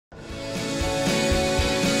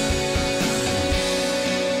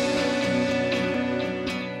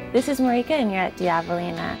This is Marika and you're at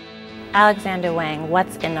Diavolina. Alexander Wang,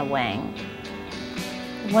 what's in a Wang?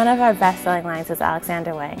 One of our best-selling lines is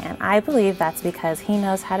Alexander Wang, and I believe that's because he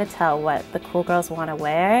knows how to tell what the cool girls want to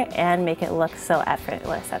wear and make it look so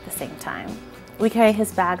effortless at the same time. We carry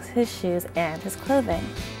his bags, his shoes, and his clothing.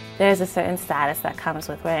 There's a certain status that comes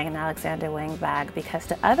with wearing an Alexander Wang bag because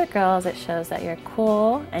to other girls it shows that you're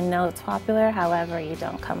cool and know it's popular, however you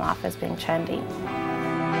don't come off as being trendy.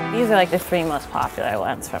 These are like the 3 most popular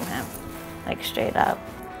ones from him, like straight up.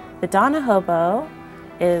 The Donna Hobo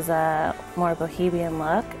is a more bohemian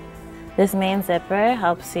look. This main zipper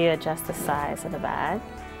helps you adjust the size of the bag.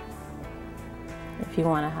 If you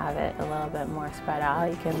want to have it a little bit more spread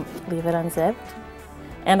out, you can leave it unzipped.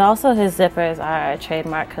 And also his zippers are a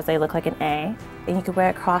trademark because they look like an A. And you can wear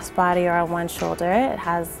it crossbody or on one shoulder. It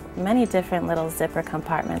has many different little zipper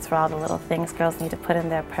compartments for all the little things girls need to put in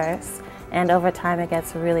their purse. And over time it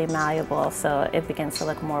gets really malleable, so it begins to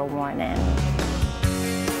look more worn in.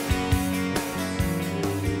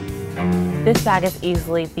 This bag is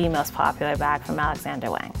easily the most popular bag from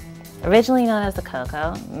Alexander Wang. Originally known as the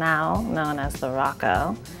Coco, now known as the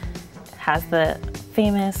Rocco. It has the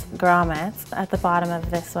famous grommets at the bottom of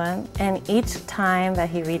this one, and each time that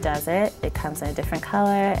he redoes it, it comes in a different color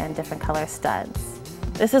and different color studs.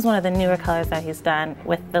 This is one of the newer colors that he's done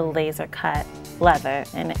with the laser cut leather,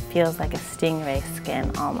 and it feels like a stingray skin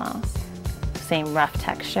almost. Same rough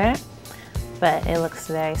texture, but it looks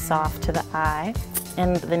very soft to the eye.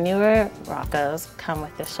 And the newer Roccos come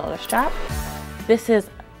with this shoulder strap. This is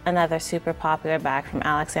another super popular bag from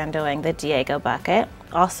Alexander Wang, the Diego bucket.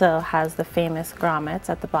 Also has the famous grommets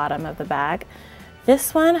at the bottom of the bag.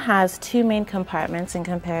 This one has 2 main compartments in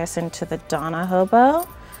comparison to the Donna Hobo.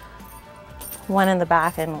 One in the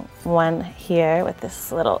back and one here with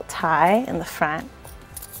this little tie in the front.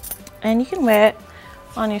 And you can wear it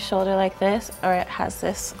on your shoulder like this, or it has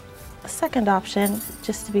this second option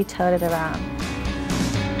just to be toted around.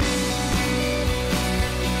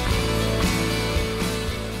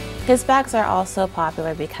 His bags are also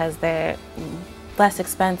popular because they're less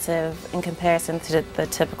expensive in comparison to the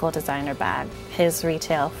typical designer bag. His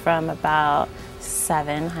retail from about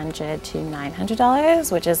 $700 to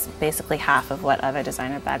 $900, which is basically half of what other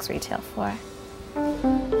designer bags retail for.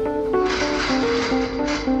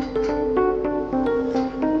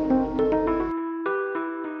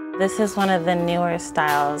 This is one of the newer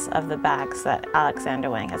styles of the bags that Alexander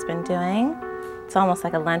Wang has been doing. It's almost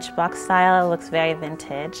like a lunchbox style. It looks very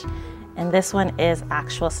vintage. And this one is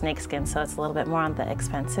actual snakeskin, so it's a little bit more on the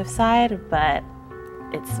expensive side, but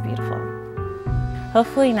it's beautiful.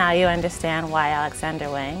 Hopefully now you understand why Alexander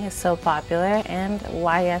Wang is so popular and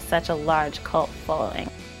why he has such a large cult following.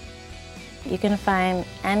 You can find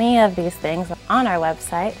any of these things on our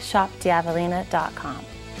website, shopdiavolina.com.